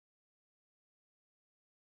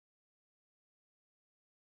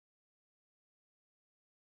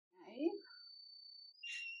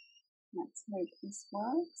Let's hope this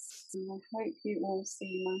works. And I hope you all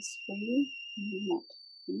see my screen.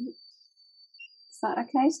 Is that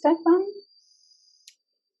okay, Stefan?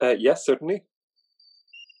 Yes, certainly.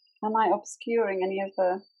 Am I obscuring any of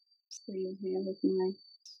the screen here with my...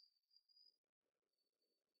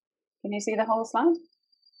 Can you see the whole slide?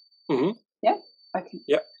 Mm-hmm. Yeah? Okay.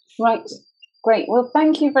 Yeah. Right. Great. Well,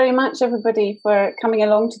 thank you very much, everybody, for coming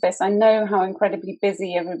along to this. I know how incredibly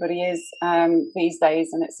busy everybody is these days,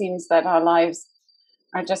 and it seems that our lives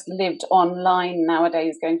are just lived online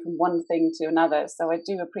nowadays, going from one thing to another. So I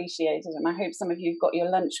do appreciate it, and I hope some of you have got your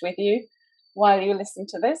lunch with you while you listen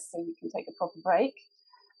to this, so you can take a proper break.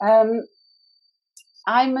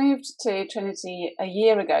 I moved to Trinity a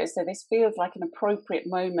year ago, so this feels like an appropriate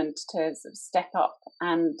moment to sort of step up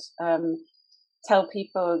and tell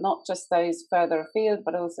people, not just those further afield,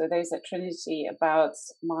 but also those at Trinity, about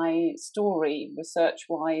my story,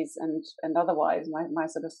 research-wise and otherwise, my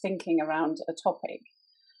sort of thinking around a topic.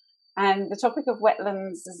 And the topic of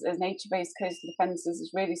wetlands as nature-based coastal defences is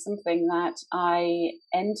really something that I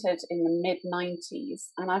entered in the mid-90s,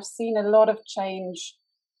 and I've seen a lot of change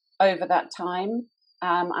over that time.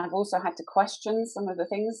 I've also had to question some of the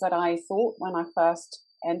things that I thought when I first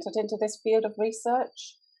entered into this field of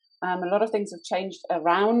research. A lot of things have changed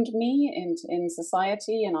around me in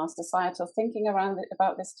society and our societal thinking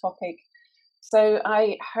about this topic. So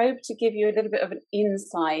I hope to give you a little bit of an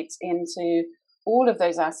insight into all of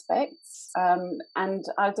those aspects. And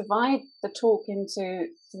I'll divide the talk into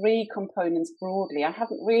three components broadly. I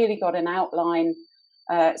haven't really got an outline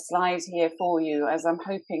slide here for you, as I'm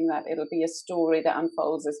hoping that it'll be a story that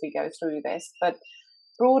unfolds as we go through this. But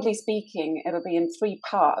broadly speaking, it'll be in three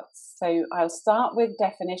parts. So I'll start with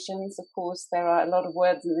definitions. Of course, there are a lot of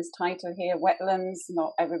words in this title here. Wetlands,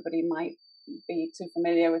 not everybody might be too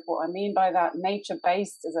familiar with what I mean by that.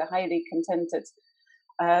 Nature-based is a highly contested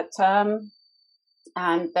term.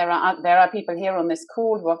 And there are people here on this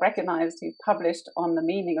call who have recognized, who've published on the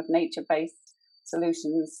meaning of nature-based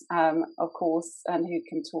solutions, of course, and who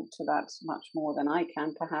can talk to that much more than I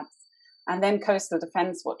can, perhaps. And then coastal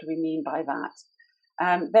defense, what do we mean by that?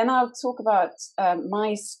 Then I'll talk about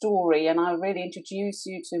my story, and I'll really introduce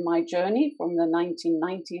you to my journey from the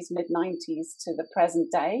 1990s, mid-90s to the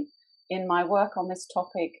present day in my work on this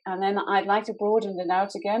topic. And then I'd like to broaden it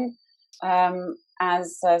out again.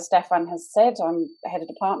 As Stefan has said, I'm head of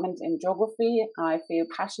department in geography. I feel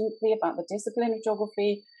passionately about the discipline of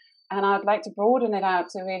geography, and I'd like to broaden it out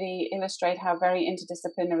to really illustrate how very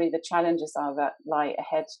interdisciplinary the challenges are that lie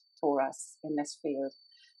ahead for us in this field.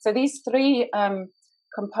 So these three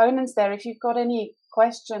components there, if you've got any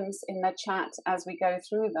questions in the chat as we go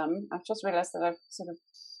through them, I've just realized that I've sort of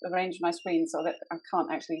arranged my screen so that I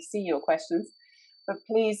can't actually see your questions, but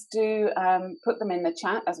please do put them in the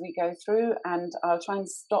chat as we go through, and I'll try and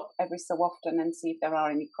stop every so often and see if there are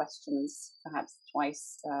any questions, perhaps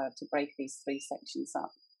twice, to break these three sections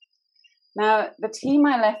up. Now, the team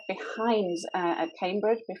I left behind at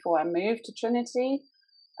Cambridge before I moved to Trinity,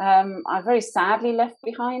 I very sadly left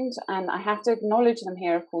behind, and I have to acknowledge them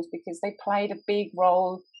here, of course, because they played a big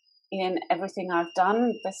role in everything I've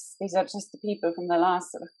done. These are just the people from the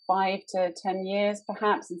last sort of 5 to 10 years,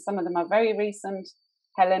 perhaps, and some of them are very recent.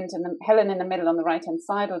 Helen in the middle on the right-hand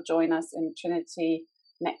side will join us in Trinity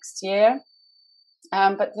next year.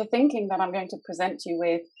 But the thinking that I'm going to present you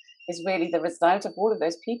with is really the result of all of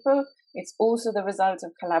those people. It's also the result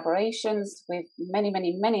of collaborations with many,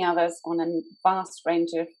 many, many others on a vast range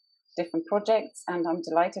of different projects. And I'm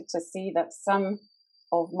delighted to see that some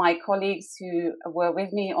of my colleagues who were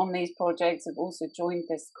with me on these projects have also joined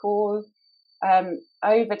this call.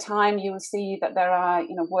 Over time, you will see that there are,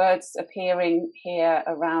 words appearing here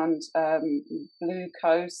around blue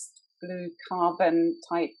coast, blue carbon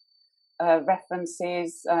type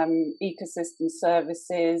references, ecosystem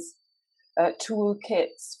services,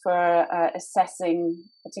 toolkits for assessing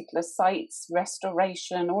particular sites,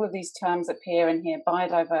 restoration. All of these terms appear in here: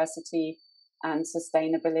 biodiversity and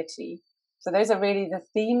sustainability. So those are really the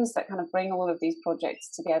themes that kind of bring all of these projects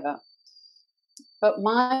together. But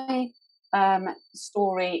my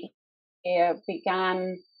story here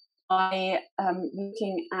began by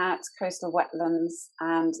looking at coastal wetlands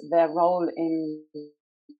and their role in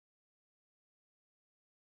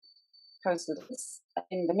coastal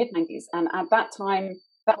in the mid-90s. And at that time,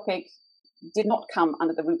 that topic did not come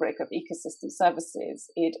under the rubric of ecosystem services.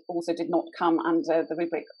 It also did not come under the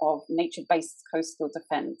rubric of nature-based coastal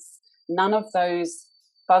defense. None of those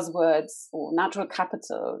buzzwords, or natural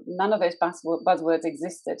capital, none of those buzzwords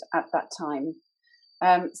existed at that time.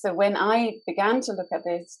 So when I began to look at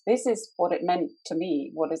this is what it meant to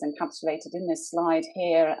me, what is encapsulated in this slide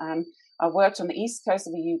here. I worked on the east coast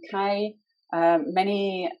of the UK.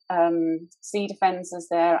 Many sea defences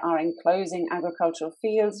there are enclosing agricultural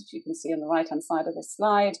fields, which you can see on the right-hand side of this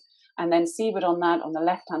slide. And then seaward on that, on the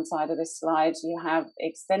left-hand side of this slide, you have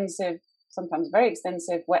extensive, sometimes very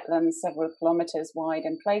extensive wetlands, several kilometres wide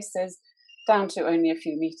in places, down to only a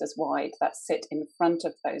few metres wide, that sit in front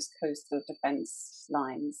of those coastal defence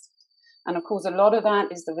lines. And of course, a lot of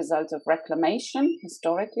that is the result of reclamation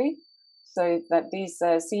historically. So that these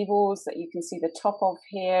seawalls that you can see the top of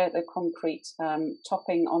here, the concrete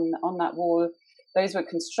topping on that wall, those were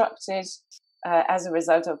constructed as a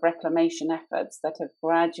result of reclamation efforts that have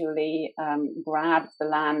gradually grabbed the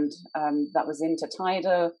land that was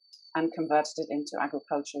intertidal and converted it into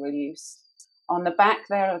agricultural use. On the back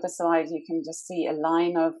there of the slide, you can just see a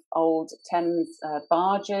line of old Thames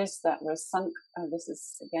barges that were sunk. This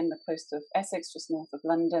is, again, the coast of Essex, just north of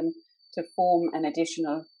London, to form an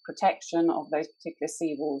additional protection of those particular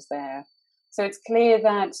seawalls there. So it's clear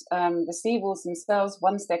that the seawalls themselves,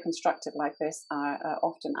 once they're constructed like this, are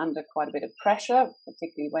often under quite a bit of pressure,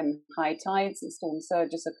 particularly when high tides and storm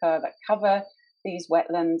surges occur that cover these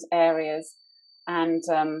wetland areas. And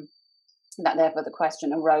that therefore the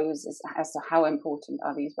question arose as to how important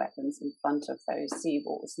are these wetlands in front of those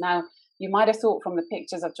seawalls. Now, you might have thought from the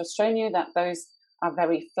pictures I've just shown you that those are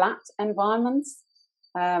very flat environments.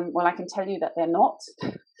 Well, I can tell you that they're not.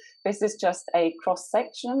 This is just a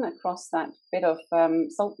cross-section across that bit of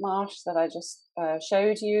salt marsh that I just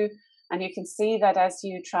showed you. And you can see that as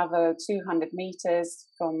you travel 200 meters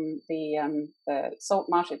from the salt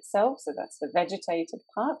marsh itself, so that's the vegetated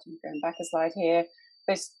part. I'm going back a slide here.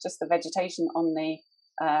 This just the vegetation on the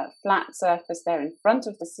flat surface there in front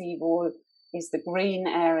of the seawall is the green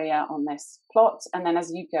area on this plot. And then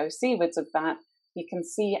as you go seawards of that, you can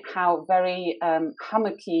see how very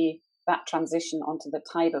hummocky that transition onto the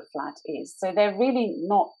tidal flat is. So they're really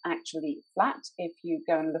not actually flat if you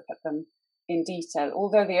go and look at them in detail,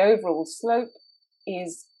 although the overall slope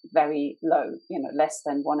is very low, less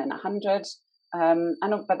than 1 in 100.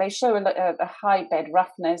 But they show a high bed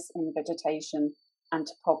roughness in vegetation and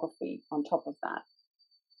topography on top of that.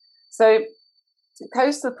 So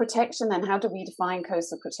coastal protection, and how do we define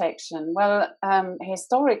coastal protection? Well,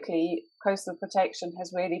 historically, coastal protection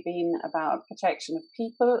has really been about protection of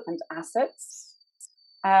people and assets.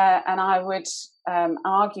 And I would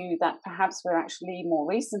argue that perhaps we're actually more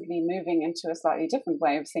recently moving into a slightly different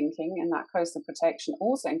way of thinking, and that coastal protection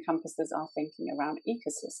also encompasses our thinking around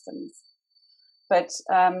ecosystems. But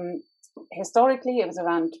historically, it was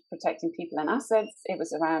around protecting people and assets. It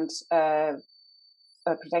was around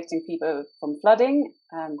protecting people from flooding,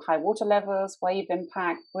 high water levels, wave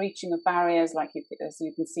impact, breaching of barriers, as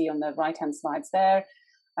you can see on the right-hand slides there.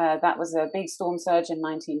 That was a big storm surge in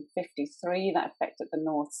 1953 that affected the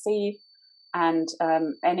North Sea. And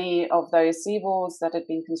any of those seawalls that had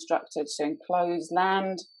been constructed to enclose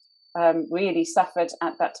land really suffered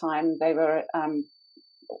at that time. They were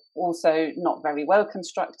also not very well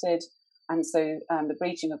constructed. And so the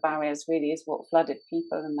breaching of barriers really is what flooded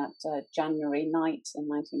people in that January night in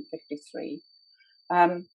 1953.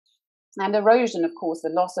 And erosion, of course, the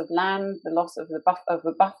loss of land, the loss of the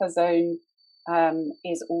buffer zone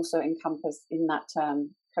is also encompassed in that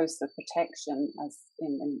term, coastal protection, as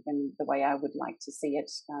in the way I would like to see it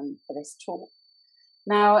for this talk.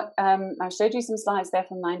 Now, I showed you some slides there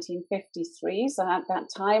from 1953. So at that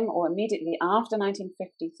time, or immediately after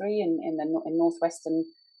 1953, in northwestern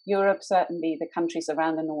Europe, certainly the countries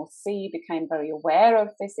around the North Sea became very aware of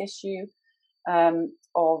this issue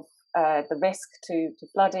of the risk to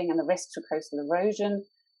flooding and the risk to coastal erosion.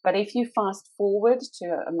 But if you fast forward to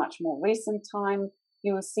a much more recent time,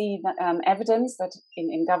 you will see that evidence that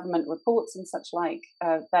in government reports and such like,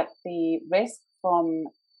 that the risk from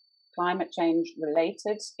climate change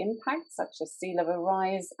related impacts, such as sea level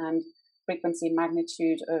rise and frequency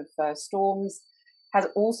magnitude of storms, has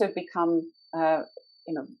also become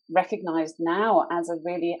recognized now as a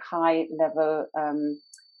really high level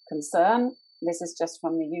concern. This is just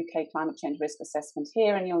from the UK Climate Change Risk Assessment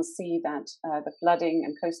here, and you'll see that the flooding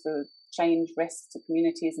and coastal change risks to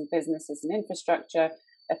communities and businesses and infrastructure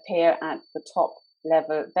appear at the top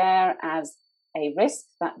level there as a risk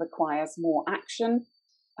that requires more action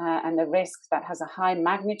and a risk that has a high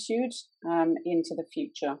magnitude into the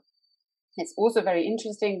future. It's also very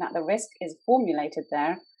interesting that the risk is formulated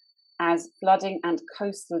there as flooding and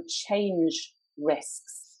coastal change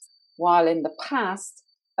risks, while in the past,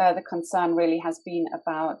 the concern really has been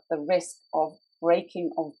about the risk of breaking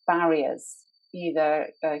of barriers, either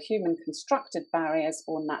human-constructed barriers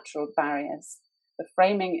or natural barriers. The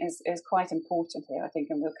framing is quite important here, I think,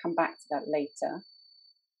 and we'll come back to that later.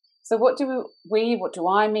 So what do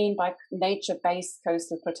I mean by nature-based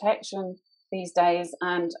coastal protection these days?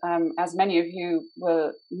 And as many of you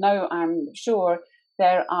will know, I'm sure,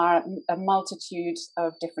 there are a multitude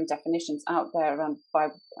of different definitions out there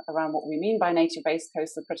around what we mean by nature-based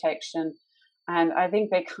coastal protection. And I think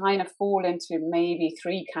they kind of fall into maybe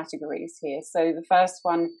three categories here. So the first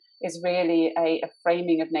one is really a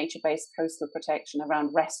framing of nature-based coastal protection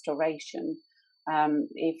around restoration.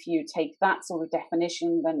 If you take that sort of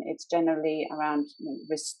definition, then it's generally around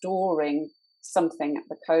restoring something at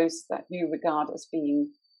the coast that you regard as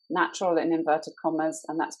being natural in inverted commas,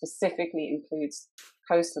 and that specifically includes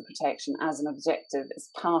coastal protection as an objective as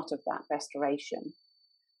part of that restoration.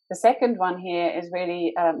 The second one here is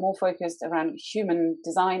really more focused around human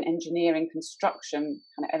design, engineering, construction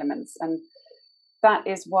kind of elements, and that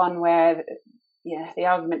is one where the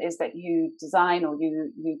argument is that you design or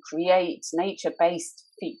you create nature-based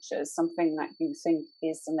features, something that you think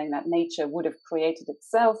is something that nature would have created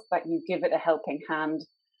itself, but you give it a helping hand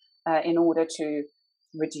in order to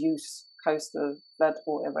reduce coastal flood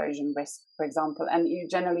or erosion risk, for example. And you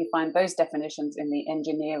generally find those definitions in the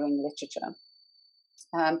engineering literature.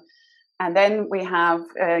 And then we have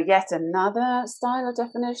yet another style of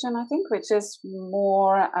definition, I think, which is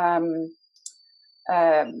more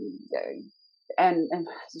and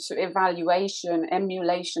sort of evaluation,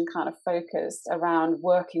 emulation kind of focused around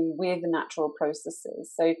working with natural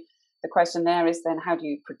processes. So the question there is then, how do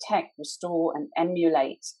you protect, restore, and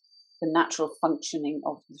emulate the natural functioning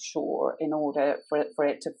of the shore in order for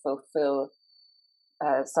it to fulfill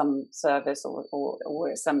some service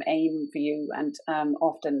or some aim for you? And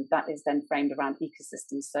often that is then framed around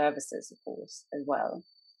ecosystem services, of course, as well.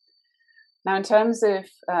 Now, in terms of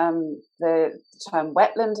the term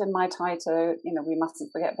wetland in my title, we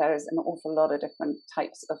mustn't forget there is an awful lot of different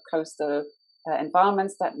types of coastal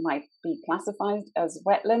environments that might be classified as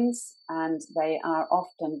wetlands, and they are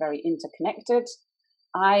often very interconnected.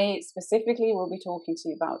 I specifically will be talking to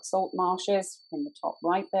you about salt marshes in the top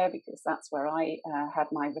right there, because that's where I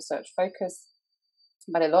had my research focus.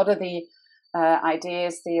 But a lot of the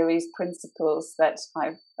ideas, theories, principles that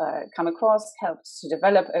I've come across, helped to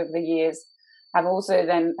develop over the years, have also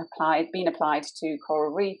then been applied to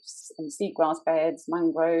coral reefs and seagrass beds,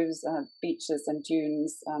 mangroves, beaches and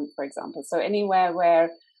dunes, for example. So anywhere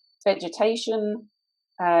where vegetation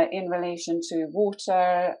in relation to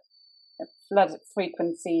water, flood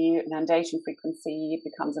frequency, inundation frequency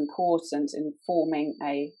becomes important in forming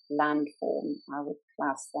a landform, I would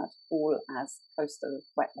class that all as coastal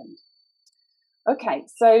wetland. Okay,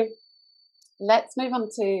 so let's move on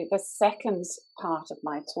to the second part of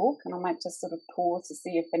my talk, and I might just sort of pause to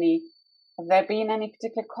see if have there been any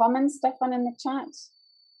particular comments, Stefan, in the chat?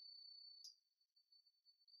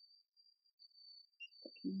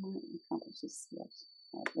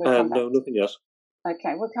 No, nothing yet.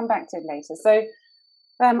 Okay, we'll come back to it later. So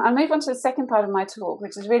I'll move on to the second part of my talk,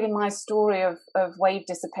 which is really my story of wave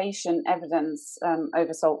dissipation evidence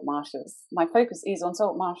over salt marshes. My focus is on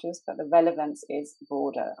salt marshes, but the relevance is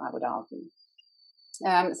broader, I would argue.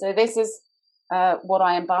 So this is what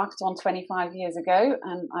I embarked on 25 years ago,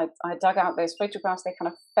 and I dug out those photographs. They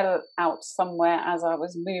kind of fell out somewhere as I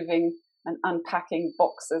was moving and unpacking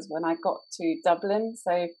boxes when I got to Dublin.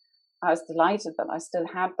 So I was delighted that I still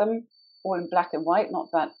had them, all in black and white.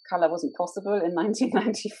 Not that colour wasn't possible in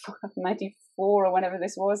 1994 or whenever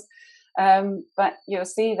this was. But you'll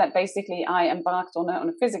see that basically I embarked on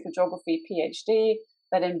a physical geography PhD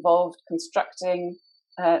that involved constructing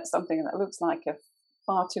something that looks like a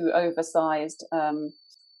far too oversized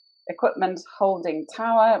equipment holding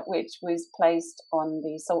tower, which was placed on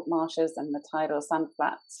the salt marshes and the tidal sand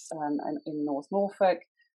flats in North Norfolk,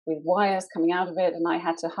 with wires coming out of it, and I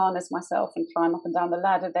had to harness myself and climb up and down the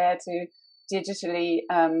ladder there to digitally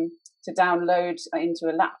to download into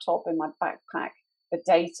a laptop in my backpack the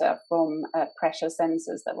data from pressure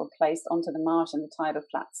sensors that were placed onto the marsh and the tidal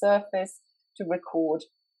flat surface to record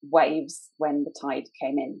waves when the tide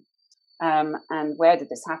came in. And where did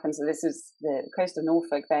this happen? So this is the coast of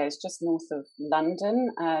Norfolk. There is just north of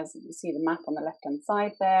London, as you see the map on the left-hand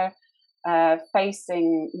side there.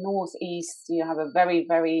 Facing northeast, you have a very,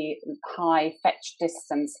 very high fetch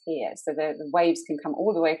distance here. So the waves can come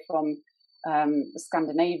all the way from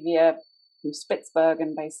Scandinavia, from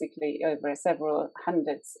Spitsbergen, basically over several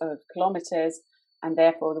hundreds of kilometers. And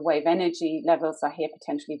therefore, the wave energy levels are here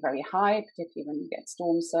potentially very high, particularly when you get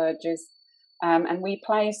storm surges. And we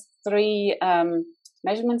placed 3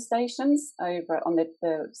 measurement stations over on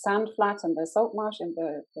the sand flat and the salt marsh, and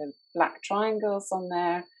the black triangles on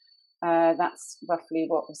there. That's roughly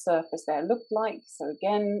what the surface there looked like. So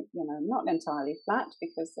again, not entirely flat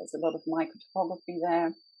because there's a lot of microtopography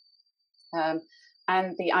there.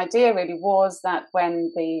 And the idea really was that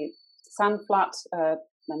when the sand flat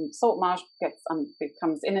and salt marsh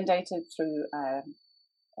becomes inundated through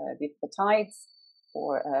the tides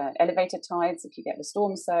or elevated tides, if you get the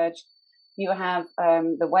storm surge, you have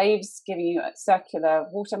the waves giving you a circular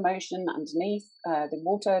water motion underneath the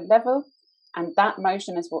water level. And that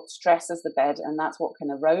motion is what stresses the bed, and that's what can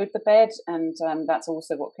erode the bed, and that's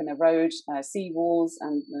also what can erode sea walls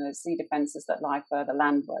and sea defences that lie further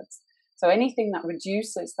landwards. So anything that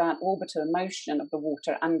reduces that orbital motion of the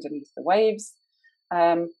water underneath the waves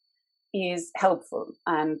is helpful.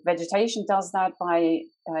 And vegetation does that by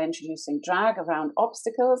introducing drag around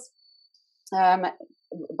obstacles,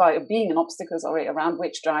 by being an obstacle around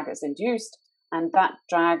which drag is induced, and that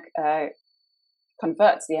drag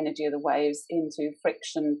converts the energy of the waves into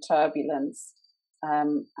friction, turbulence,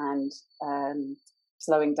 and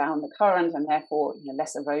slowing down the current, and therefore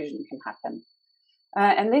less erosion can happen.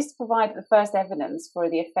 And this provided the first evidence for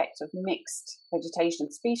the effect of mixed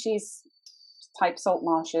vegetation species type salt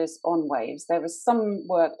marshes on waves. There was some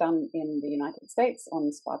work done in the United States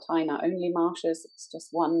on Spartina only marshes. It's just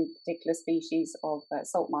one particular species of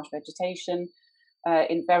salt marsh vegetation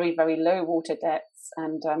in very, very low water depths,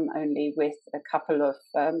 and only with a couple of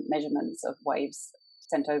measurements of waves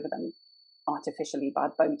sent over them artificially by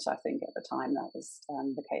boat, I think at the time that was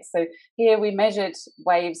the case. So here we measured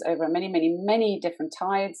waves over many, many, many different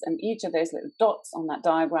tides, and each of those little dots on that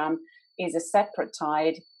diagram is a separate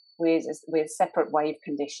tide with separate wave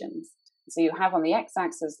conditions. So you have on the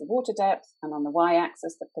x-axis the water depth, and on the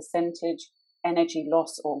y-axis the percentage energy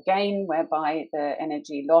loss or gain, whereby the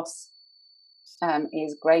energy loss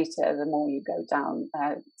is greater the more you go down.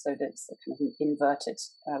 So that's a kind of an inverted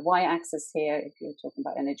y-axis here if you're talking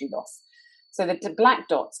about energy loss. So the black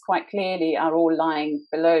dots quite clearly are all lying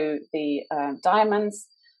below the diamonds,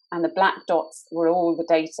 and the black dots were all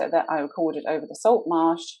the data that I recorded over the salt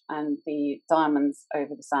marsh, and the diamonds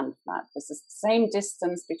over the sand flat. This is the same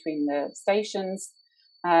distance between the stations,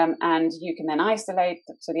 and you can then isolate.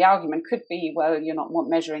 So the argument could be, well, you're not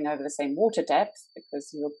measuring over the same water depth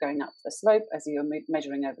because you're going up the slope as you're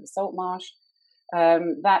measuring over the salt marsh.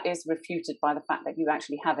 That is refuted by the fact that you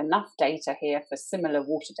actually have enough data here for similar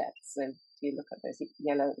water depths. So if you look at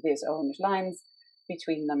those orange lines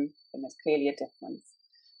between them, then there's clearly a difference.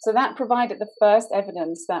 So that provided the first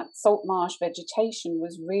evidence that salt marsh vegetation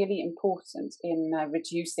was really important in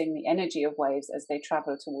reducing the energy of waves as they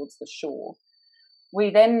travel towards the shore. We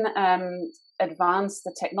then advanced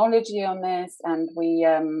the technology on this, and we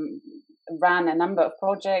ran a number of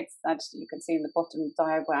projects that you can see in the bottom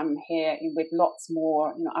diagram here, with lots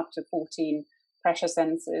more, up to 14 pressure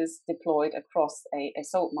sensors deployed across a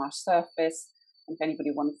salt marsh surface. If anybody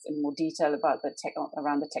wants any more detail about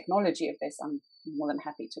around the technology of this, I'm more than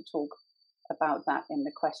happy to talk about that in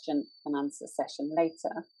the question and answer session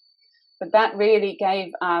later. But that really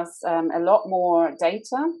gave us a lot more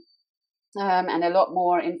data and a lot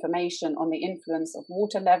more information on the influence of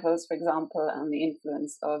water levels, for example, and the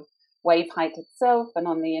influence of wave height itself, and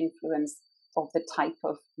on the influence of the type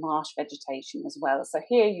of marsh vegetation as well. So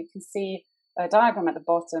here you can see a diagram at the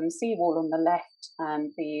bottom, seawall on the left,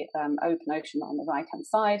 and the open ocean on the right-hand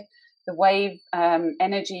side. The wave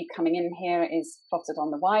energy coming in here is plotted on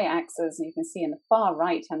the y-axis. You can see in the far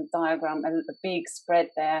right-hand diagram a big spread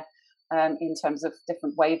there in terms of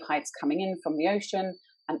different wave heights coming in from the ocean.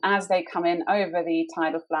 And as they come in over the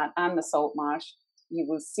tidal flat and the salt marsh, you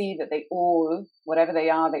will see that they all, whatever they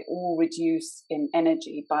are, they all reduce in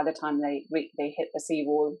energy by the time they hit the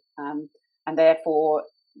seawall. And therefore,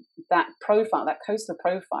 that profile, that coastal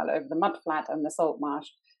profile over the mudflat and the salt marsh,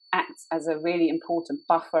 acts as a really important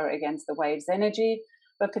buffer against the waves' energy.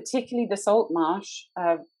 But particularly the salt marsh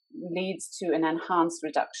leads to an enhanced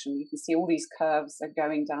reduction. You can see all these curves are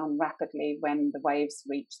going down rapidly when the waves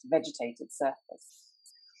reach the vegetated surface.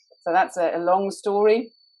 So that's a long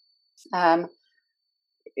story.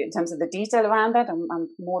 In terms of the detail around that, I'm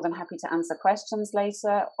more than happy to answer questions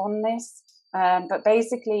later on this. But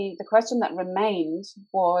basically, the question that remained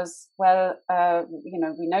was, well,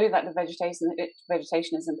 we know that the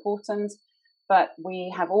vegetation is important, but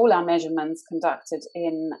we have all our measurements conducted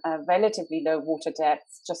in relatively low water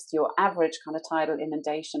depths, just your average kind of tidal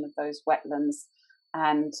inundation of those wetlands,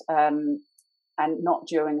 and not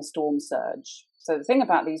during a storm surge. So the thing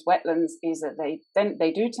about these wetlands is that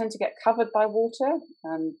they do tend to get covered by water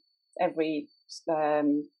every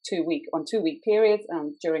 2 week periods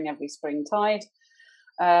during every spring tide,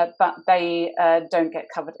 but they don't get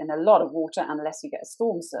covered in a lot of water unless you get a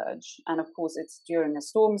storm surge. And of course, it's during a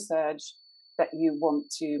storm surge that you want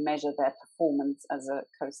to measure their performance as a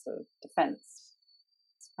coastal defense.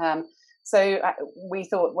 So we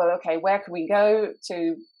thought, well, okay, where can we go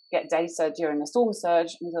to get data during a storm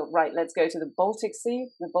surge? We thought, right, let's go to the Baltic Sea.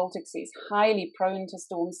 The Baltic Sea is highly prone to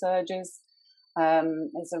storm surges.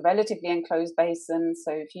 It's a relatively enclosed basin,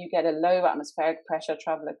 so if you get a low atmospheric pressure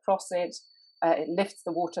travel across it, it lifts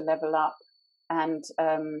the water level up and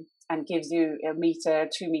gives you 1 meter,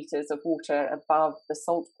 2 meters of water above the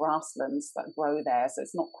salt grasslands that grow there. So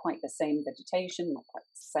it's not quite the same vegetation, not quite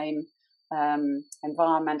the same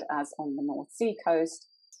environment as on the North Sea coast,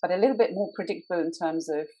 but a little bit more predictable in terms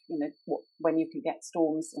of when you can get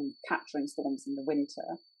storms and capturing storms in the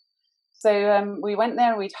winter. So we went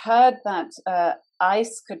there. We'd heard that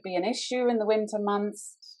ice could be an issue in the winter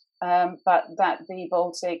months, but that the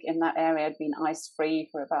Baltic in that area had been ice-free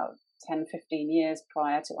for about 10, 15 years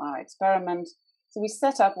prior to our experiment. So we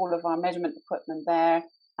set up all of our measurement equipment there,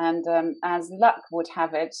 and as luck would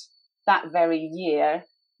have it, that very year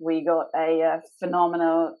we got a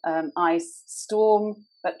phenomenal ice storm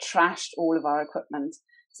that trashed all of our equipment.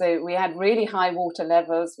 So we had really high water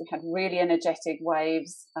levels, we had really energetic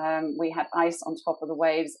waves, we had ice on top of the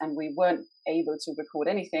waves, and we weren't able to record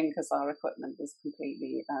anything because our equipment was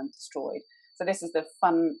completely destroyed. So this is the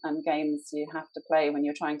fun and games you have to play when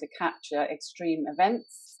you're trying to capture extreme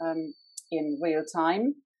events in real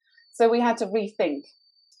time. So we had to rethink.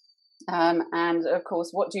 And of course,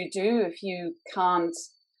 what do you do if you can't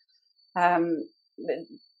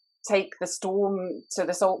take the storm to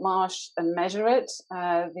the salt marsh and measure it?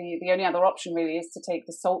 The only other option really is to take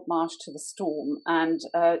the salt marsh to the storm. And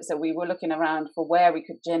so we were looking around for where we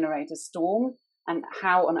could generate a storm and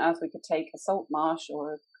how on earth we could take a salt marsh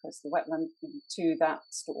or a coastal wetland to that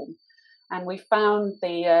storm. And we found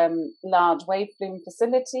the large wave plume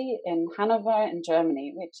facility in Hanover in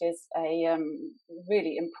Germany, which is a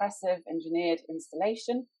really impressive engineered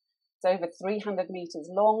installation. It's over 300 meters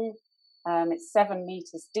long. It's 7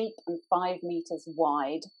 meters deep and 5 meters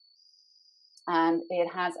wide. And it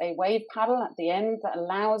has a wave paddle at the end that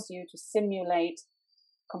allows you to simulate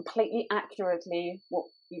completely accurately what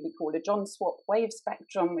you would call a John Swap wave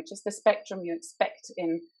spectrum, which is the spectrum you expect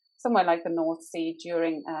in somewhere like the North Sea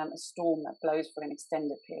during a storm that blows for an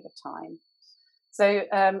extended period of time. So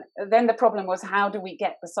then the problem was, how do we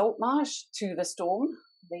get the salt marsh to the storm,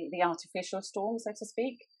 the artificial storm, so to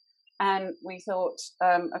speak? And we thought,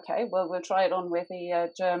 okay, well, we'll try it on with the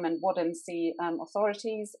German Bodensee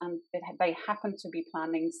authorities. And they happened to be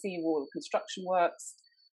planning seawall construction works.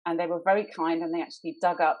 And they were very kind, and they actually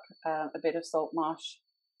dug up a bit of salt marsh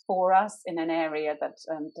for us in an area that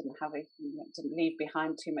didn't leave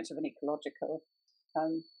behind too much of an ecological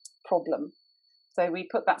problem. So we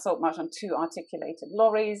put that salt marsh on 2 articulated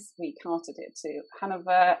lorries. We carted it to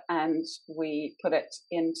Hanover, and we put it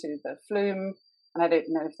into the flume. And I don't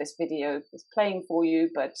know if this video is playing for you,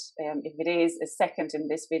 but if it is, a second in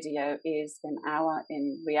this video is an hour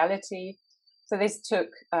in reality. So this took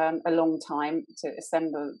a long time to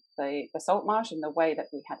assemble the salt marsh in the way that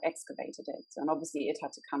we had excavated it. And obviously it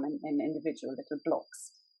had to come in individual little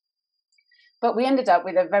blocks. But we ended up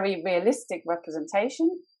with a very realistic representation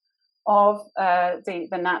of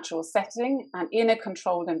the natural setting and in a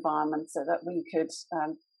controlled environment, so that we could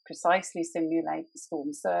precisely simulate the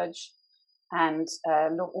storm surge and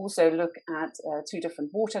also look at 2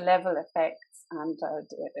 different water level effects and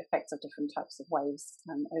effects of different types of waves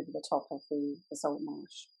over the top of the salt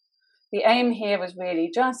marsh. The aim here was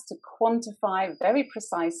really just to quantify very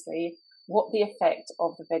precisely what the effect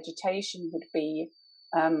of the vegetation would be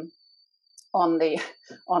on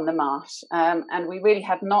the marsh. And we really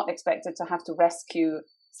had not expected to have to rescue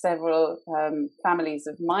several families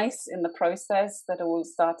of mice in the process that all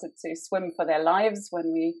started to swim for their lives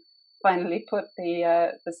when we finally put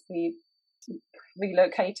the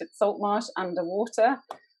relocated salt marsh underwater.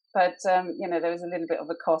 But there was a little bit of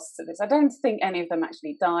a cost to this. I don't think any of them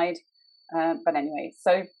actually died, but anyway.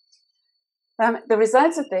 So the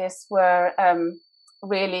results of this were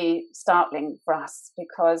really startling for us,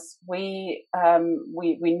 because we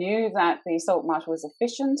knew that the salt marsh was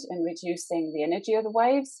efficient in reducing the energy of the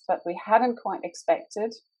waves, but we hadn't quite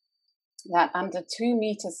expected that under 2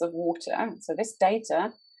 meters of water. So this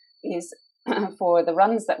data is for the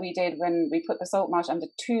runs that we did when we put the salt marsh under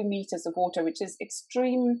 2 meters of water, which is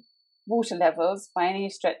extreme water levels by any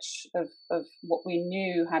stretch of what we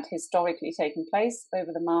knew had historically taken place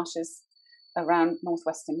over the marshes around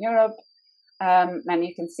northwestern Europe. And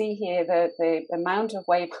you can see here the amount of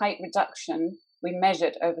wave height reduction we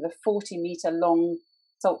measured over the 40-meter long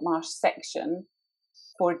salt marsh section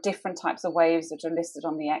for different types of waves that are listed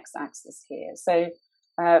on the x-axis here. So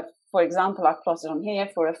for example, I've plotted on here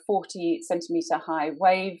for a 40-centimeter high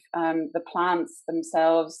wave, the plants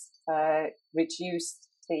themselves reduced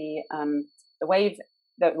the wave,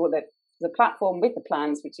 the platform with the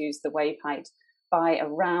plans reduced the wave height by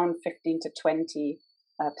around 15 to 20%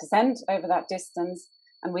 over that distance.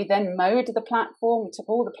 And we then mowed the platform. We took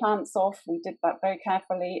all the plants off. We did that very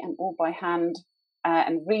carefully and all by hand,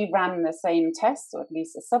 and reran the same tests, or at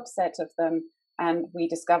least a subset of them. And we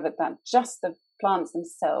discovered that just the plants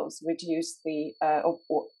themselves reduced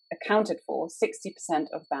or accounted for 60%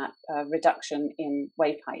 of that reduction in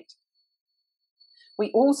wave height.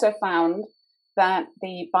 We also found that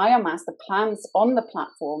the biomass, the plants on the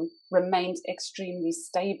platform, remained extremely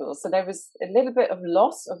stable. So there was a little bit of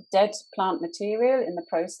loss of dead plant material in the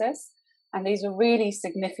process. And these are really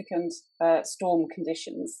significant storm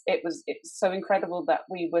conditions. It was so incredible that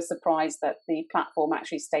we were surprised that the platform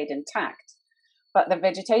actually stayed intact. But the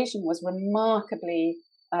vegetation was remarkably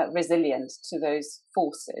resilient to those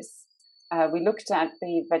forces. We looked at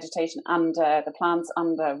the vegetation the plants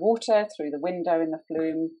under water through the window in the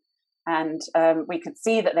flume, and we could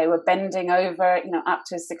see that they were bending over, up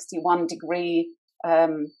to 61-degree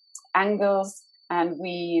angles. And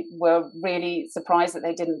we were really surprised that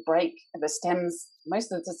they didn't break. The stems,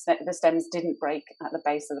 most of the stems didn't break at the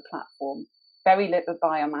base of the platform. Very little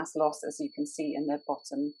biomass loss, as you can see in the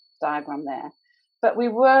bottom diagram there. But we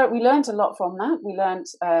learned a lot from that. We learned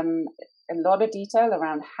a lot of detail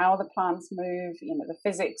around how the plants move, the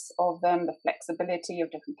physics of them, the flexibility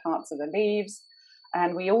of different parts of the leaves.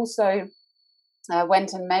 And we also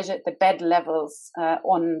went and measured the bed levels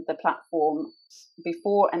on the platform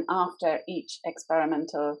before and after each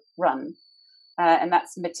experimental run. And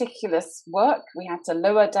that's meticulous work. We had to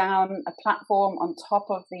lower down a platform on top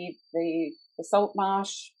of the salt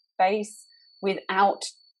marsh base without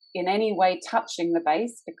in any way touching the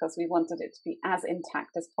base, because we wanted it to be as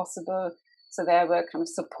intact as possible. So there were kind of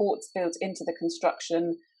supports built into the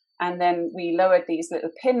construction. And then we lowered these little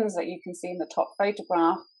pins that you can see in the top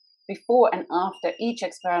photograph before and after each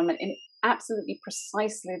experiment in absolutely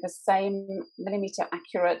precisely the same millimeter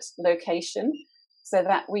accurate location, so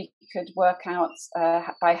that we could work out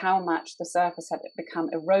by how much the surface had become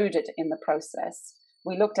eroded in the process.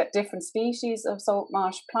 We looked at different species of salt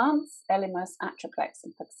marsh plants, Elymus, Atriplex,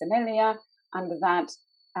 and Coccinellia under that,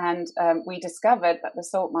 and we discovered that the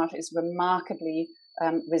salt marsh is remarkably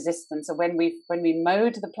resistant. So when we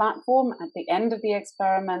mowed the platform at the end of the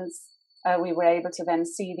experiments, we were able to then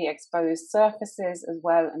see the exposed surfaces as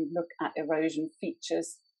well and look at erosion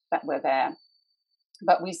features that were there.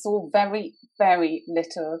 But we saw very, very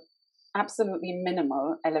little, absolutely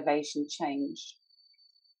minimal elevation change.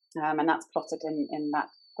 And that's plotted in that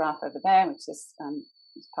graph over there, which is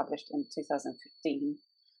published in 2015.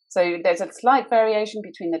 So there's a slight variation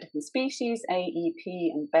between the different species, A, E,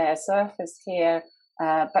 P, and bare surface here,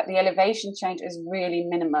 but the elevation change is really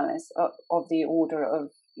minimal, of the order of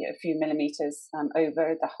a few millimeters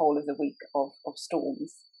over the whole of the week of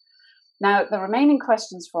storms. Now, the remaining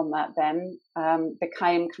questions from that then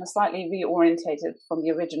became kind of slightly reorientated from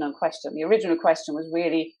the original question. The original question was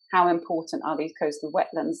really, how important are these coastal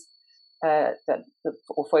wetlands,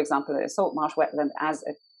 or for example, a salt marsh wetland as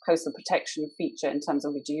a coastal protection feature in terms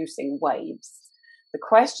of reducing waves? The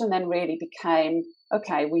question then really became,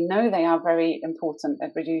 okay, we know they are very important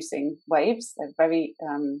at reducing waves. They're very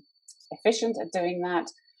efficient at doing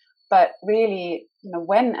that. But really,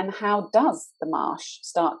 when and how does the marsh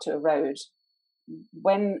start to erode?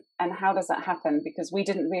 When and how does that happen? Because we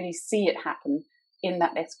didn't really see it happen in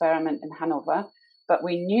that experiment in Hanover, but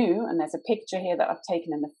we knew, and there's a picture here that I've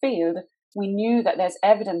taken in the field, we knew that there's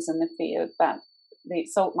evidence in the field that the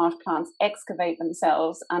salt marsh plants excavate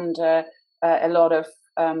themselves under a lot of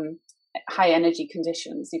high energy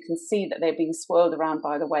conditions. You can see that they're being swirled around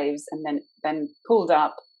by the waves and then pulled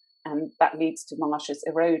up, and that leads to marshes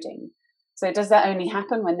eroding. So does that only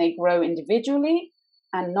happen when they grow individually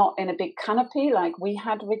and not in a big canopy like we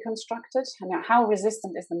had reconstructed? And how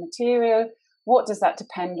resistant is the material? What does that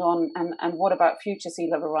depend on? And what about future sea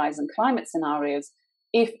level rise and climate scenarios,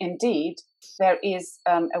 if indeed there is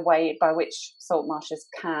a way by which salt marshes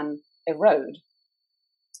can erode?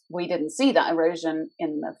 We didn't see that erosion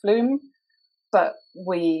in the flume, but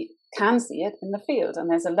we can see it in the field. And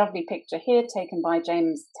there's a lovely picture here taken by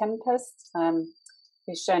James Tempest,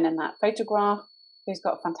 who's shown in that photograph, who's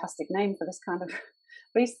got a fantastic name for this kind of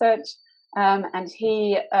research. And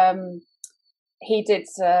he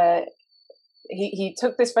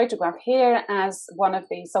took this photograph here as one of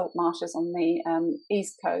the salt marshes on the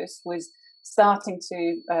east coast was starting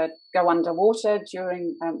to go underwater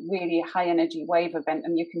during really high energy wave event.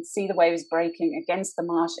 And you can see the waves breaking against the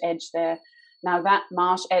marsh edge there. Now, that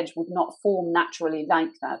marsh edge would not form naturally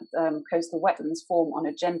like that. Coastal wetlands form on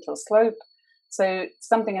a gentle slope. So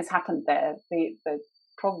something has happened there. The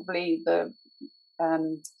probably the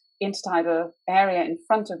intertidal area in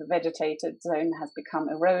front of the vegetated zone has become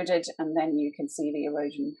eroded, and then you can see the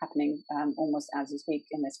erosion happening almost as you speak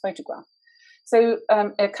in this photograph. So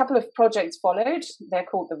a couple of projects followed. They're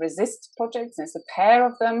called the Resist projects. There's a pair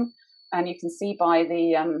of them, and you can see by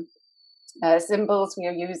the symbols we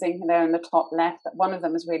are using there in the top left that one of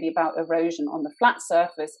them is really about erosion on the flat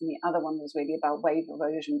surface, and the other one was really about wave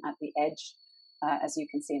erosion at the edge, as you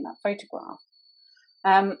can see in that photograph.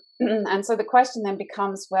 And so the question then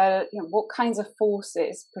becomes, well, what kinds of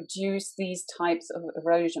forces produce these types of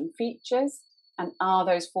erosion features, and are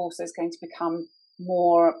those forces going to become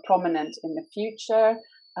more prominent in the future?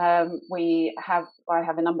 I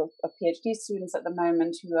have a number of PhD students at the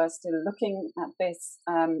moment who are still looking at this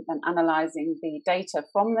and analysing the data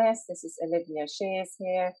from this. This is Olivia Shears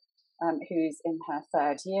here, who's in her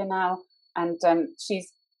third year now, and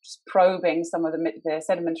she's probing some of the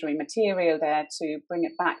sedimentary material there to bring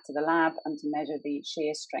it back to the lab and to measure the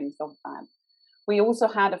shear strength of that. We also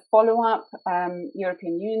had a follow-up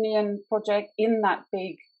European Union project in that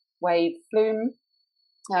big wave flume,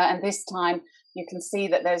 and this time you can see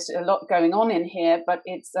that there's a lot going on in here, but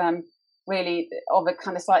it's really of a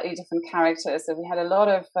kind of slightly different character. So we had a lot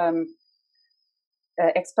of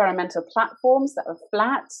experimental platforms that were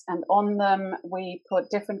flat, and on them we put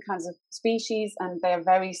different kinds of species, and they're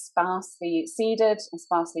very sparsely seeded and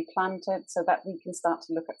sparsely planted, so that we can start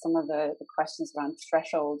to look at some of the questions around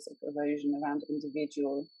thresholds of erosion around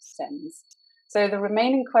individual stems. So the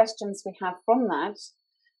remaining questions we have from that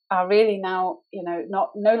are really now,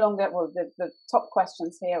 no longer, well, the top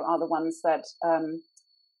questions here are the ones that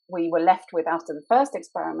we were left with after the first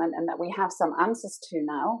experiment, and that we have some answers to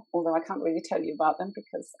now, although I can't really tell you about them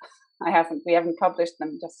because we haven't published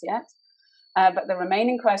them just yet. But the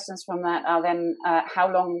remaining questions from that are then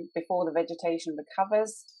how long before the vegetation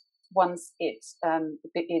recovers once it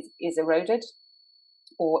is eroded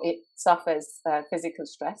or it suffers physical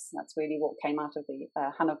stress. That's really what came out of the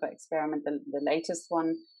Hanover experiment. The latest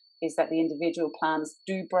one is that the individual plants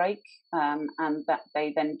do break and that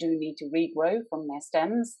they then do need to regrow from their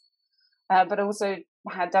stems. But also,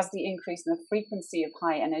 how does the increase in the frequency of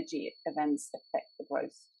high energy events affect the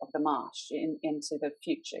growth of the marsh into the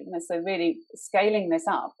future? So really scaling this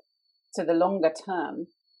up to the longer term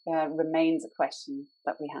remains a question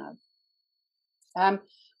that we have.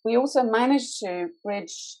 We also managed to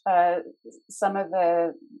bridge some of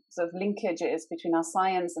the sort of linkages between our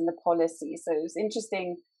science and the policy. So it was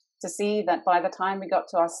interesting to see that by the time we got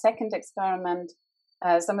to our second experiment,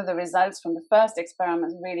 some of the results from the first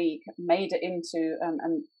experiment really made it into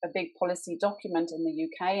a big policy document in the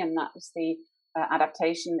UK, and that was the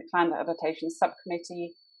Climate Adaptation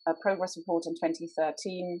Subcommittee Progress Report in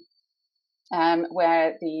 2013,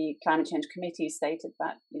 where the Climate Change Committee stated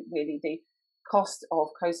that really the cost of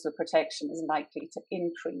coastal protection is likely to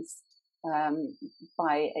increase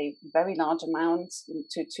by a very large amount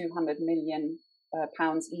to £200 million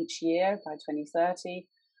each year by 2030,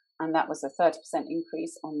 and that was a 30%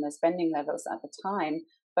 increase on the spending levels at the time.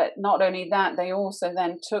 But not only that, they also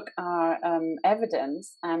then took our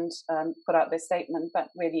evidence and put out this statement that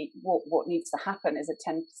really what needs to happen is a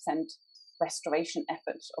 10% restoration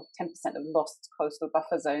effort of 10% of lost coastal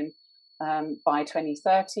buffer zone by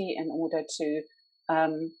 2030 in order to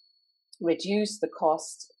reduce the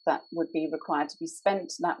cost that would be required to be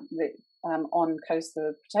spent on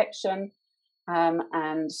coastal protection.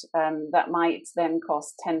 And that might then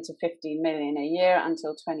cost 10 to 15 million a year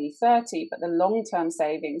until 2030, but the long-term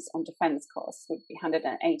savings on defence costs would be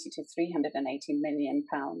 180 to 380 million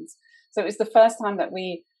pounds. So it was the first time that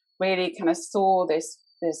we really kind of saw this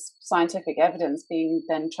scientific evidence being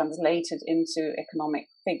then translated into economic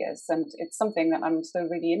figures, and it's something that I'm still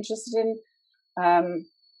really interested in.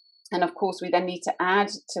 And of course, we then need to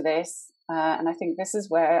add to this, and I think this is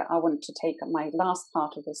where I want to take my last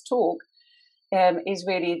part of this talk. Is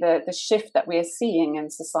really the shift that we are seeing in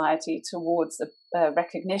society towards the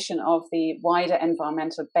recognition of the wider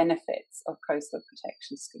environmental benefits of coastal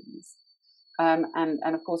protection schemes.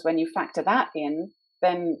 And of course, when you factor that in,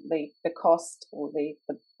 then the cost or the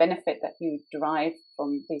benefit that you derive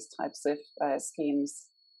from these types of schemes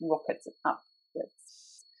rockets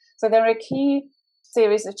upwards. So there are a key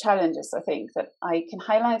series of challenges, I think, that I can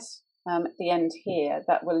highlight at the end here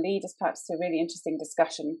that will lead us perhaps to a really interesting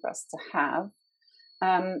discussion for us to have.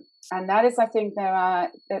 And that is, I think there are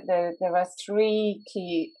three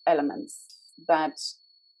key elements that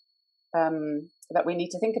we need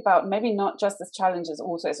to think about, maybe not just as challenges,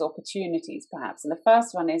 also as opportunities, perhaps. And the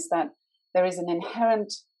first one is that there is an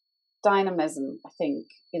inherent dynamism, I think,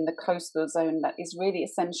 in the coastal zone that is really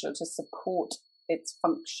essential to support its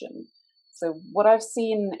function. So what I've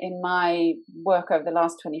seen in my work over the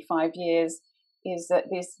last 25 years is that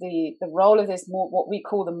the role of this what we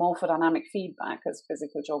call the morphodynamic feedback as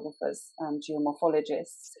physical geographers and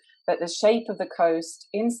geomorphologists, that the shape of the coast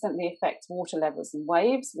instantly affects water levels and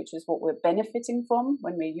waves, which is what we're benefiting from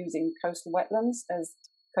when we're using coastal wetlands as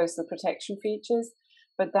coastal protection features,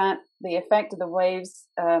 but that the effect of the waves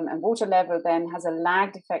and water level then has a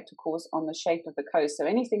lagged effect, of course, on the shape of the coast. So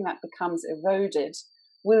anything that becomes eroded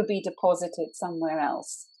will be deposited somewhere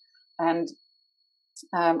else. And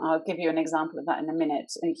I'll give you an example of that in a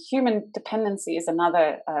minute. Human dependency is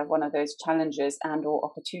another one of those challenges and or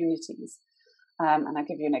opportunities. And I'll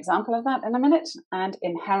give you an example of that in a minute. And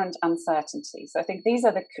inherent uncertainty. So I think these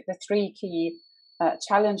are the three key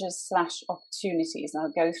challenges / opportunities. And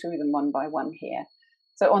I'll go through them one by one here.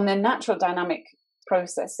 So on the natural dynamic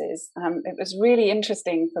processes, it was really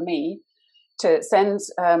interesting for me to send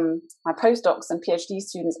my postdocs and PhD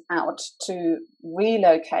students out to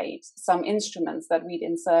relocate some instruments that we'd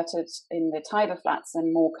inserted in the tidal flats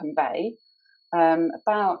in Morecambe Bay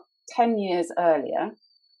about 10 years earlier.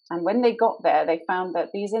 And when they got there, they found that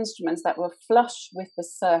these instruments that were flush with the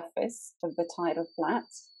surface of the tidal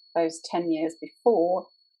flats those 10 years before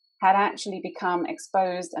had actually become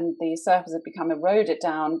exposed, and the surface had become eroded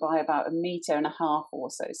down by about 1.5 meters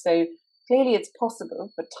or so. So clearly it's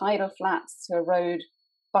possible for tidal flats to erode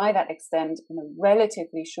by that extent in a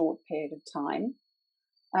relatively short period of time.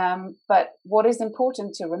 But what is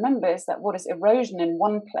important to remember is that what is erosion in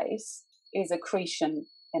one place is accretion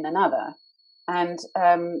in another. And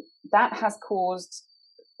that has caused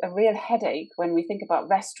a real headache when we think about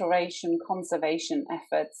restoration, conservation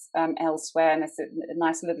efforts elsewhere. And it's a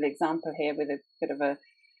nice little example here with a bit of a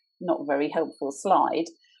not very helpful slide.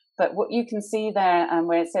 But what you can see there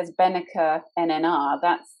where it says Benneker NNR,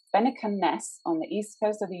 that's Benneker Ness on the east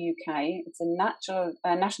coast of the UK. It's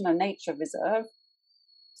a national nature reserve.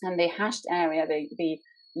 And the hashed area, the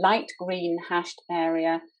light green hashed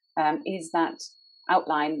area is that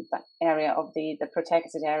outline, that area of the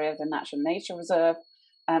protected area of the natural nature reserve.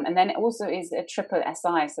 And then it also is a triple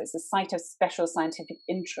SI, so it's a site of special scientific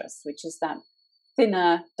interest, which is that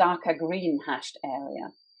thinner, darker green hashed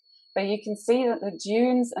area. But you can see that the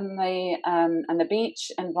dunes and the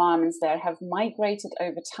beach environments there have migrated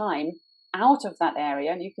over time out of that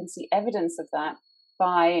area, and you can see evidence of that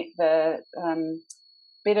by the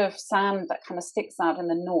bit of sand that kind of sticks out in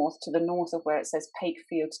the north, to the north of where it says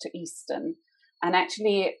Pakefield to Easton. And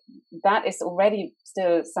actually, that is already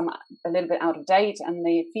still a little bit out of date, and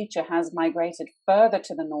the feature has migrated further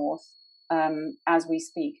to the north as we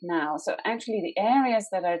speak now. So actually, the areas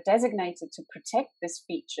that are designated to protect this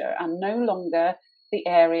feature are no longer the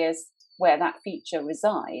areas where that feature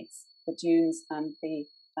resides, the dunes and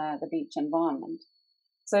the beach environment.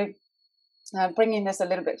 So bringing this a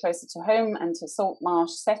little bit closer to home and to salt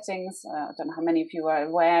marsh settings, I don't know how many of you are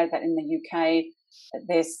aware that in the UK,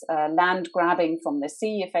 this land grabbing from the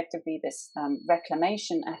sea, effectively this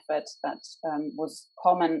reclamation effort that was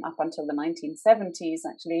common up until the 1970s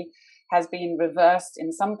actually has been reversed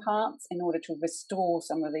in some parts in order to restore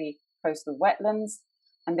some of the coastal wetlands.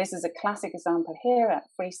 And this is a classic example here at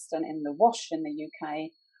Freeston in the Wash in the UK,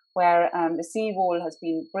 where the seawall has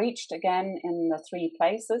been breached again in the three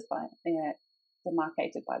places,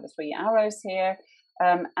 demarcated by the three arrows here.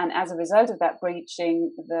 And as a result of that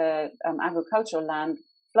breaching, the agricultural land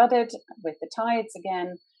flooded with the tides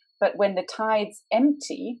again. But when the tides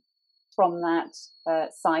empty from that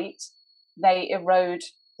site, they erode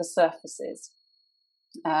the surfaces.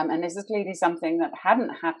 And this is clearly something that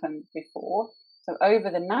hadn't happened before. So over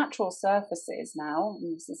the natural surfaces now,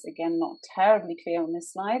 and this is again not terribly clear on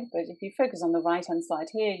this slide, but if you focus on the right-hand side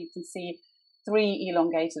here, you can see three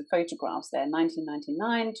elongated photographs there,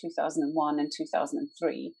 1999, 2001, and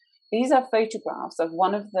 2003. These are photographs of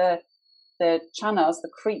one of the channels, the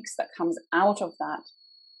creeks that comes out of that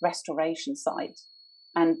restoration site.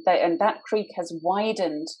 And that creek has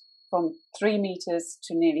widened from 3 meters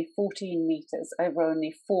to nearly 14 meters over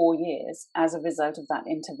only 4 years as a result of that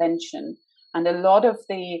intervention. And a lot of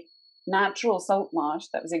the natural salt marsh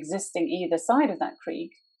that was existing either side of that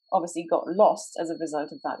creek obviously got lost as a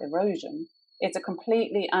result of that erosion. It's a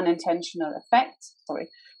completely unintentional effect,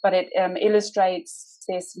 but it illustrates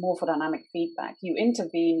this morphodynamic feedback. You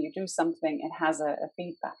intervene, you do something, it has a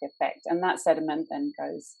feedback effect, and that sediment then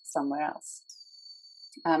goes somewhere else.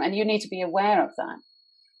 And you need to be aware of that.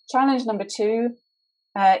 Challenge number 2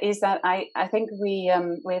 is that I think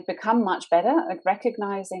we've become much better at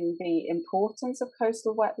recognizing the importance of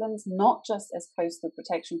coastal wetlands, not just as coastal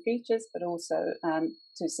protection features, but also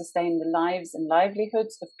to sustain the lives and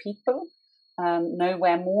livelihoods of people.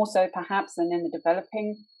 Nowhere more so perhaps than in the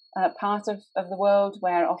developing part of the world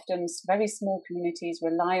where often very small communities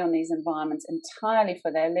rely on these environments entirely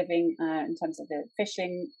for their living in terms of the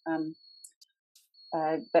fishing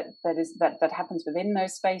that happens within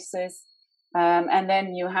those spaces. And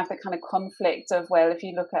then you have the kind of conflict of, well, if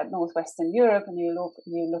you look at northwestern Europe and you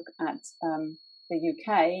look at the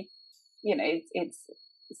UK, it's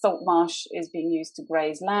salt marsh is being used to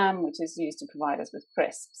graze lamb, which is used to provide us with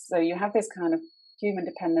crisps. So you have this kind of human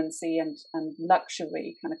dependency and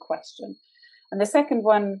luxury kind of question. And the second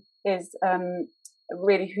one is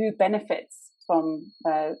really who benefits from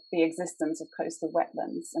the existence of coastal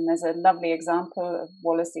wetlands. And there's a lovely example of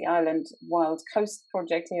Wallasey Island Wild Coast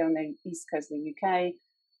project here on the east coast of the UK,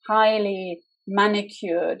 highly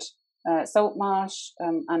manicured salt marsh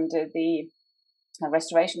under the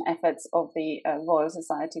restoration efforts of the Royal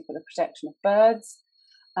Society for the Protection of Birds.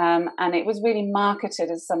 And it was really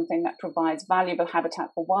marketed as something that provides valuable habitat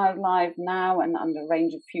for wildlife now and under a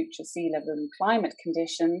range of future sea level and climate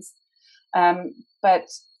conditions. But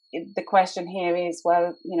the question here is,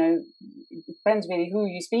 well, it depends really who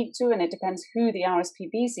you speak to, and it depends who the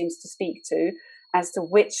RSPB seems to speak to as to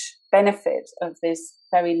which benefit of this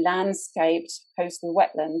very landscaped coastal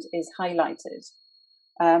wetland is highlighted.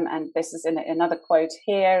 And this is in another quote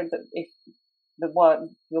here, that if the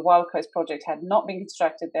Wild Coast project had not been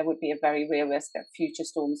constructed, there would be a very real risk that future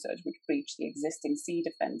storm surge would breach the existing sea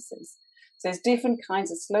defences. So there's different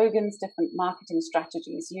kinds of slogans, different marketing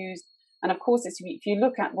strategies used. And of course, if you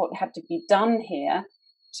look at what had to be done here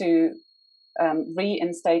to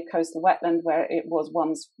reinstate coastal wetland where it was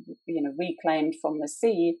once reclaimed from the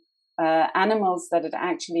sea, animals that had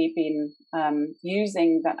actually been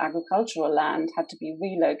using that agricultural land had to be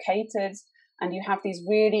relocated, and you have these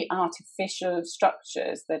really artificial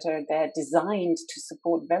structures that are there designed to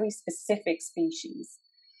support very specific species.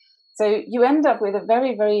 So you end up with a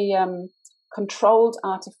very, very controlled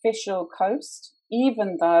artificial coast,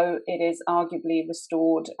 even though it is arguably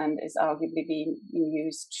restored and is arguably being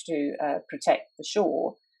used to protect the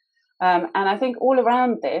shore. And I think all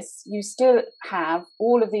around this, you still have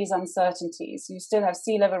all of these uncertainties. You still have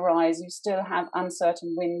sea level rise. You still have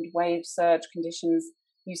uncertain wind, wave, surge conditions.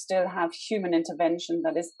 You still have human intervention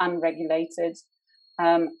that is unregulated.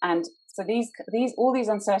 And so all these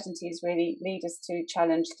uncertainties really lead us to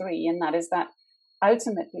challenge 3, and that is that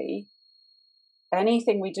ultimately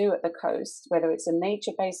anything we do at the coast, whether it's a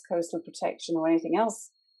nature-based coastal protection or anything else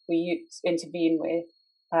we intervene with,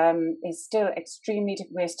 is still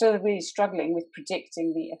we're still really struggling with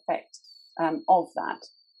predicting the effect of that.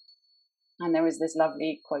 And there is this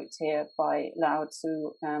lovely quote here by Lao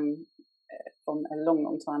Tzu from a long,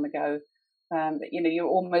 long time ago, that, you're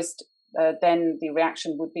almost, then the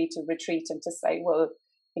reaction would be to retreat and to say, well,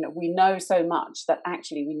 we know so much that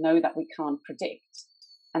actually we know that we can't predict.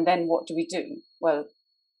 And then what do we do? Well,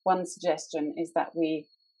 one suggestion is that we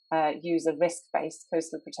use a risk-based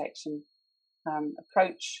coastal protection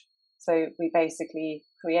approach. So we basically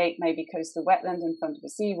create maybe coastal wetland in front of a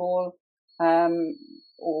seawall,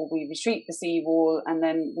 or we retreat the seawall, and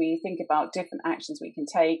then we think about different actions we can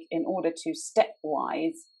take in order to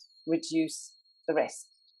stepwise reduce the risk.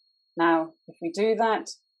 Now, if we do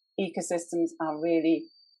that, ecosystems are really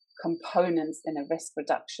components in a risk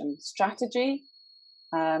reduction strategy.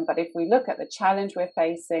 But if we look at the challenge we're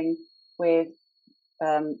facing with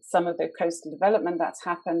some of the coastal development that's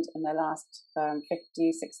happened in the last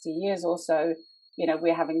 50, 60 years or so,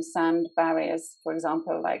 we're having sand barriers, for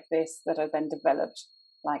example, like this, that are then developed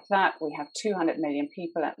like that. We have 200 million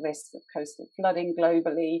people at risk of coastal flooding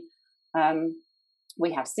globally.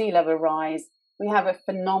 We have sea level rise. We have a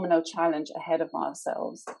phenomenal challenge ahead of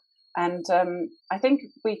ourselves. And I think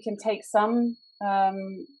we can take some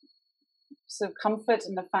sort of comfort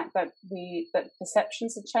in the fact that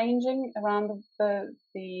perceptions are changing around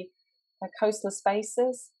the coastal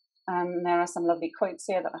spaces. There are some lovely quotes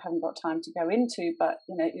here that I haven't got time to go into, but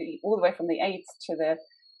all the way from the 8th to the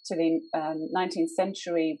 19th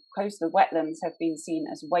century, coastal wetlands have been seen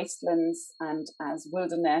as wastelands and as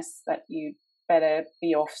wilderness that you better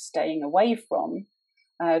be off staying away from.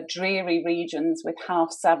 Dreary regions with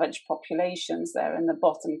half-savage populations there in the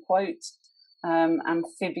bottom quote.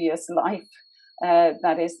 Amphibious life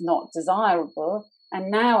that is not desirable. And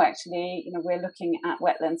now actually, we're looking at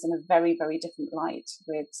wetlands in a very, very different light.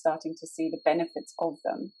 We're starting to see the benefits of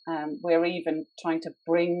them. We're even trying to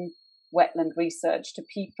bring wetland research to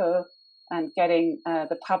people and getting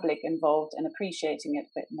the public involved and appreciating it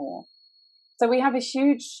a bit more. So we have a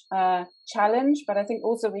huge challenge, but I think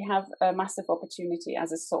also we have a massive opportunity,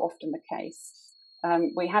 as is so often the case.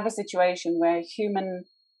 We have a situation where human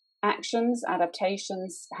actions,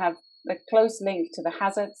 adaptations have a close link to the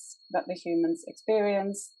hazards that the humans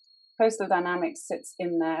experience. coastal dynamics sits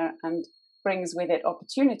in there and brings with it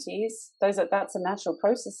opportunities. That's a natural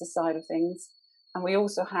processes side of things. And we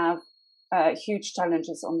also have huge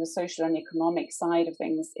challenges on the social and economic side of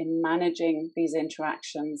things in managing these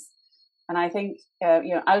interactions. And I think,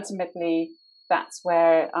 ultimately, that's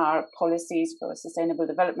where our policies for sustainable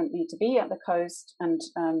development need to be at the coast. And,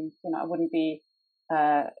 I wouldn't be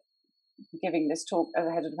giving this talk as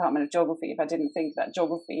the head of the Department of Geography if I didn't think that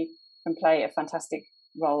geography can play a fantastic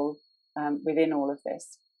role within all of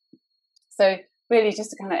this. So really,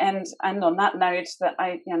 just to kind of end on that note, that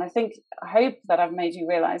I hope that I've made you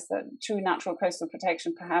realise that true natural coastal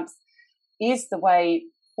protection perhaps is the way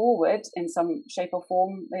forward in some shape or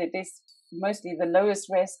form. It is mostly the lowest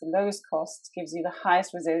risk, the lowest cost, gives you the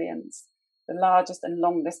highest resilience, the largest and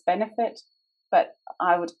longest benefit, but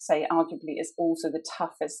I would say arguably is also the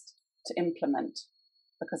toughest to implement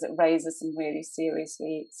because it raises some really serious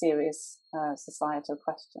societal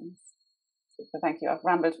questions. So thank you. I've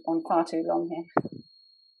rambled on far too long here.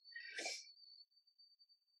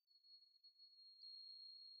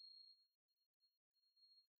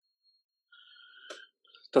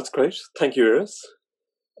 That's great. Thank you, Iris.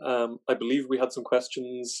 I believe we had some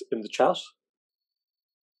questions in the chat.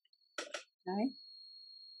 Okay.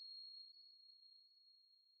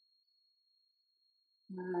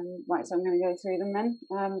 Right, so I'm going to go through them then.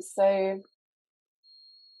 So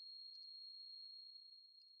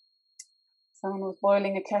someone was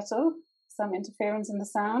boiling a kettle, some interference in the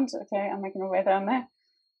sound. Okay, I'm making my way down there.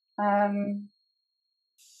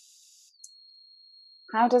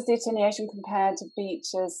 How does the attenuation compare to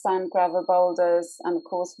beaches, sand, gravel, boulders, and of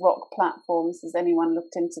course rock platforms? Has anyone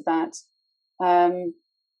looked into that?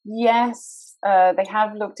 Yes, they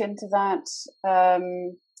have looked into that.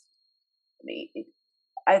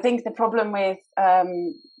 I think the problem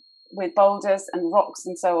with boulders and rocks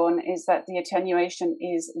and so on is that the attenuation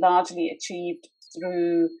is largely achieved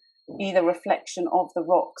through either reflection of the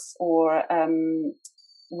rocks or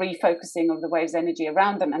refocusing of the waves' energy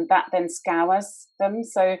around them, and that then scours them.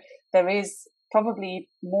 So there is probably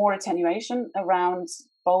more attenuation around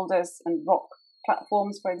boulders and rock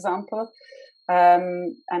platforms, for example,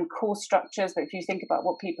 and coarse structures. But if you think about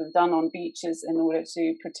what people have done on beaches in order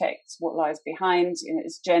to protect what lies behind,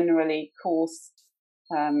 it's generally coarse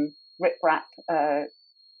riprap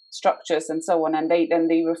structures and so on, and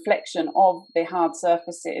the reflection of the hard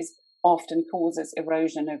surfaces often causes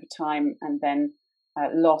erosion over time and then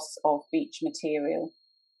loss of beach material.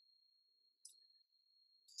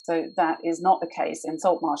 So that is not the case in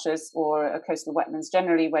salt marshes or coastal wetlands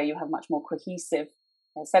generally, where you have much more cohesive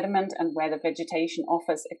sediment and where the vegetation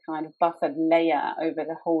offers a kind of buffered layer over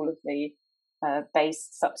the whole of the base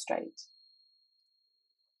substrate.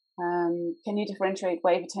 Can you differentiate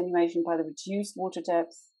wave attenuation by the reduced water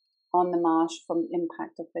depth on the marsh from the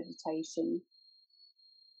impact of vegetation?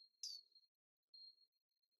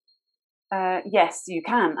 Yes, you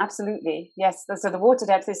can, absolutely. Yes, so the water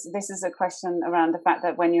depth, this is a question around the fact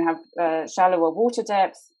that when you have shallower water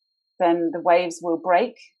depth, then the waves will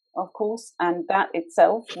break, of course, and that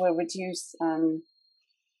itself will reduce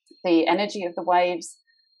the energy of the waves.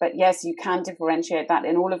 But yes, you can differentiate that.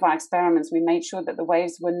 In all of our experiments, we made sure that the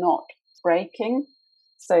waves were not breaking,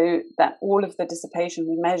 so that all of the dissipation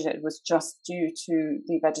we measured was just due to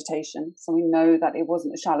the vegetation. So we know that it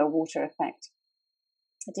wasn't a shallow water effect.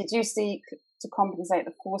 Did you seek to compensate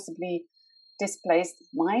the forcibly displaced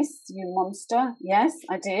mice, you monster? Yes,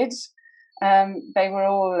 I did. They were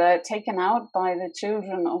all taken out by the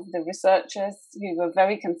children of the researchers who were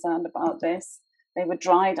very concerned about this. They were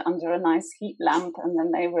dried under a nice heat lamp and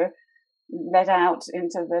then they were let out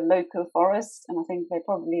into the local forest, and I think they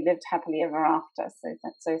probably lived happily ever after.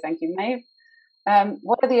 So thank you, Maeve.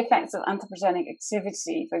 What are the effects of anthropogenic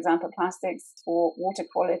activity, for example, plastics or water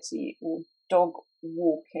quality or dog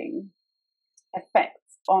walking?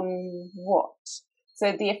 Effects on what?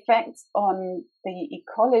 So the effects on the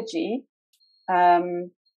ecology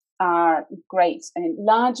are great, and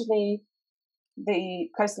largely the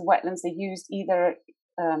coastal wetlands are used either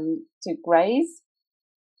to graze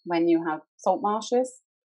when you have salt marshes,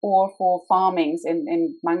 or for farmings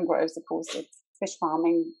in mangroves. Of course, it's fish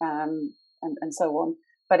farming and so on.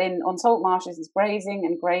 But on salt marshes, it's grazing,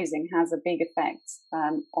 and grazing has a big effect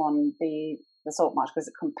on the salt marsh because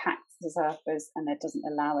it compacts the surface and it doesn't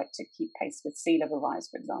allow it to keep pace with sea level rise,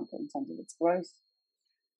 for example, in terms of its growth.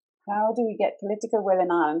 How do we get political will in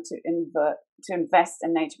Ireland to invest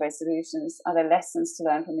in nature-based solutions? Are there lessons to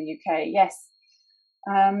learn from the UK? Yes,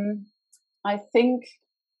 I think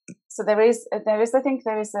so. There is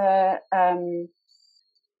a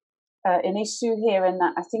an issue here in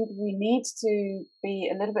that I think we need to be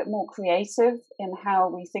a little bit more creative in how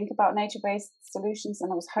we think about nature-based solutions.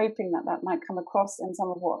 And I was hoping that that might come across in some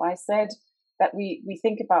of what I said, that we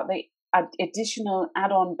think about the additional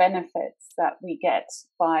add-on benefits that we get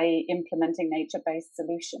by implementing nature-based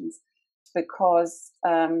solutions, because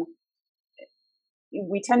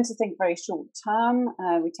we tend to think very short-term.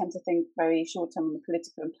 We tend to think very short-term on the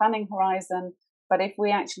political and planning horizon. But if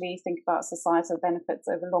we actually think about societal benefits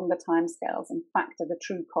over longer timescales and factor the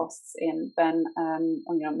true costs in, then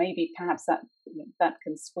maybe perhaps that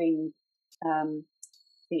can swing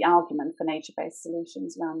the argument for nature-based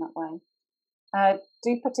solutions around that way.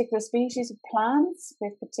 Do particular species of plants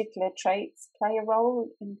with particular traits play a role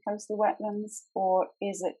in coastal wetlands, or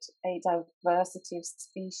is it a diversity of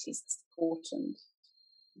species that's important?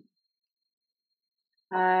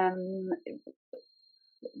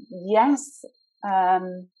 Yes.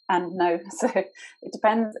 And no. So it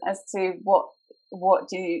depends as to what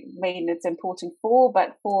do you mean it's important for.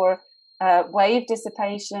 But for wave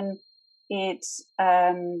dissipation, it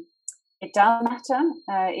does matter.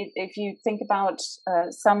 If you think about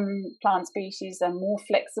some plant species are more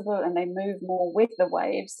flexible and they move more with the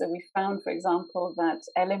waves. So we found, for example, that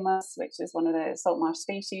Elymus, which is one of the salt marsh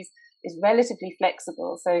species, is relatively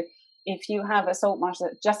flexible. So if you have a salt marsh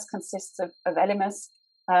that just consists of Elymus,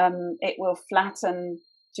 it will flatten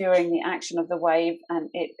during the action of the wave, and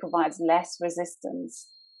it provides less resistance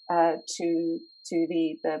to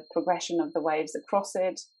the progression of the waves across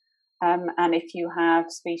it. And if you have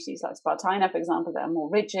species like Spartina, for example, that are more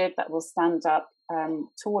rigid, that will stand up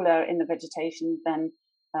taller in the vegetation, then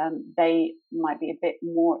they might be a bit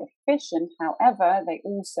more efficient. However, they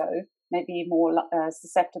also may be more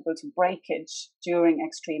susceptible to breakage during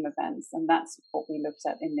extreme events. And that's what we looked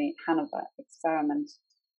at in the Hanover experiment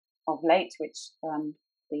of late, which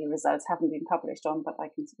the results haven't been published on, but I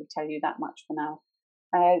can sort of tell you that much for now.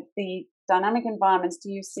 The dynamic environments,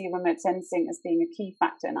 do you see remote sensing as being a key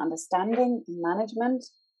factor in understanding and management?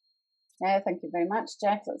 Yeah, thank you very much,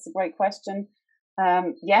 Jeff. That's a great question.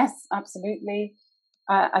 Yes, absolutely.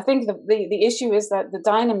 I think the issue is that the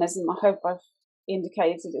dynamism, I hope I've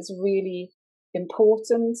indicated, is really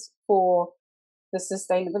important for the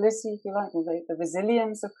sustainability, if you like, or the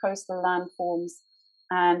resilience of coastal landforms.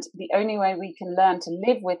 And the only way we can learn to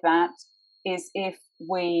live with that is if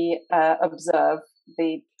we observe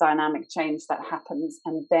the dynamic change that happens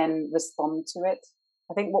and then respond to it.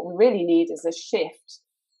 I think what we really need is a shift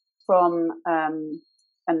from an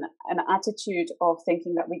attitude of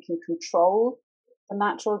thinking that we can control the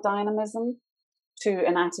natural dynamism to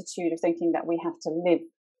an attitude of thinking that we have to live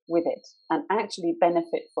with it and actually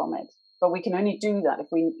benefit from it. But we can only do that if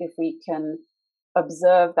we can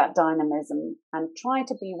observe that dynamism and try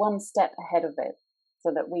to be one step ahead of it,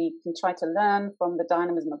 so that we can try to learn from the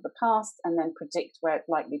dynamism of the past and then predict where it's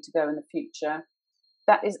likely to go in the future.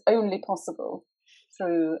 That is only possible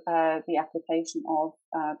through the application of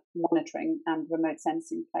monitoring, and remote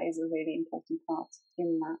sensing plays a really important part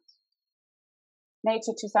in that.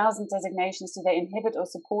 Nature 2000 designations, do they inhibit or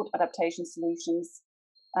support adaptation solutions?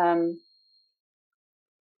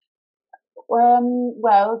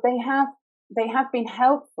 Well, they have been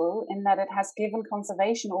helpful in that it has given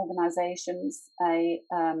conservation organizations a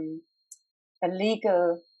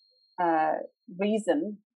legal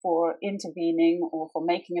reason for intervening or for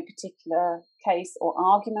making a particular case or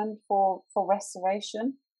argument for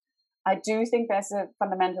restoration. I do think there's a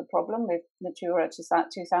fundamental problem with Natura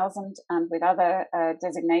 2000 and with other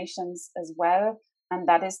designations as well, and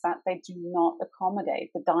that is that they do not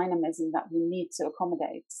accommodate the dynamism that we need to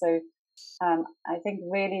accommodate. So I think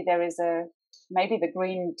really there is maybe the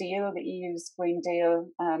Green Deal, the EU's Green Deal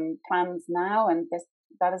plans now, and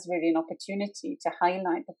that is really an opportunity to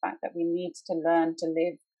highlight the fact that we need to learn to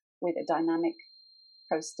live with a dynamic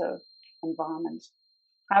coastal environment.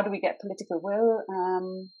 How do we get political will?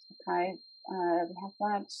 Okay, we have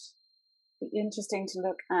that. It'd be interesting to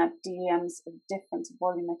look at DEMs of different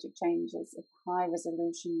volumetric changes if high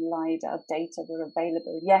resolution LiDAR data were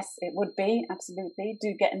available. Yes, it would be, absolutely.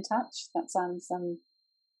 Do get in touch. That sounds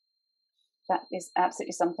that is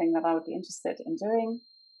absolutely something that I would be interested in doing.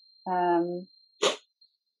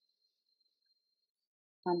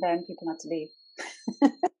 And then people had to leave.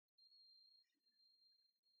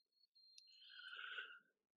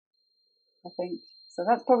 I think so.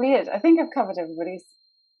 That's probably it. I think I've covered everybody's